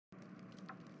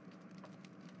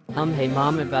Hey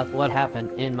mom, about what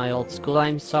happened in my old school.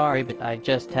 I'm sorry, but I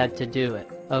just had to do it.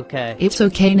 Okay. It's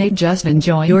okay, Nate, just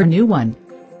enjoy your new one.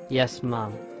 Yes,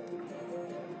 mom.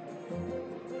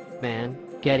 Man,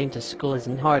 getting to school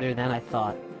isn't harder than I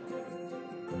thought.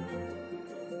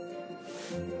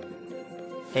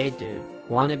 Hey dude,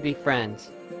 wanna be friends?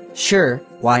 Sure,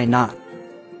 why not?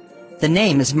 The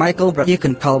name is Michael, but you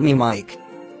can call me Mike.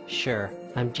 Sure,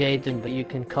 I'm Jaden, but you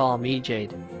can call me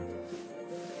Jade.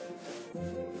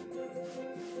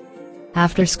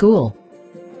 After school.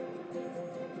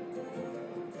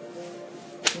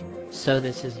 So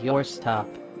this is your stop.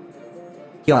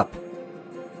 Yup.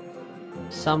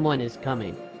 Someone is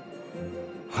coming.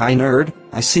 Hi nerd,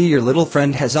 I see your little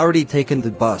friend has already taken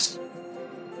the bus.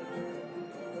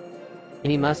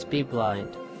 He must be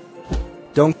blind.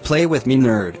 Don't play with me,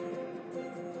 nerd.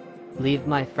 Leave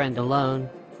my friend alone.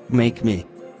 Make me.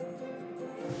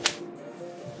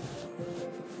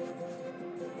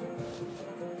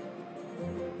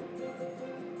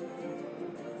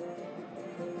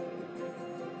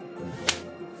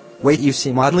 Wait, you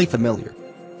seem oddly familiar.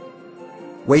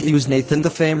 Wait, who's Nathan,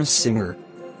 the famous singer?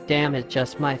 Damn, it's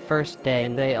just my first day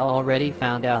and they already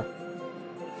found out.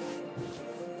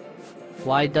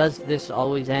 Why does this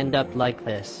always end up like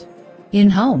this?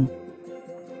 In home.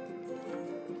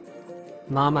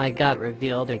 Mom, I got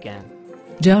revealed again.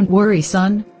 Don't worry,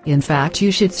 son. In fact,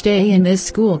 you should stay in this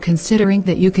school considering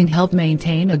that you can help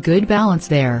maintain a good balance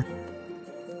there.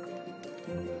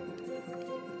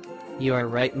 You are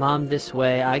right, Mom. This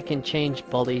way I can change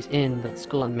bullies in the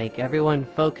school and make everyone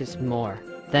focus more.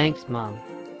 Thanks, Mom.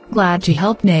 Glad to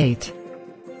help, Nate.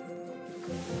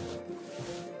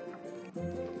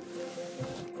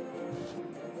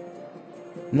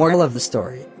 Moral of the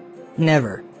story.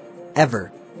 Never,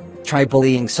 ever, try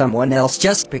bullying someone else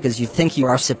just because you think you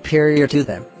are superior to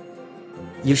them.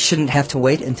 You shouldn't have to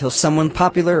wait until someone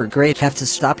popular or great have to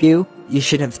stop you. You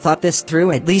should have thought this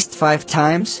through at least 5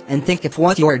 times and think if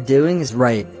what you are doing is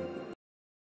right.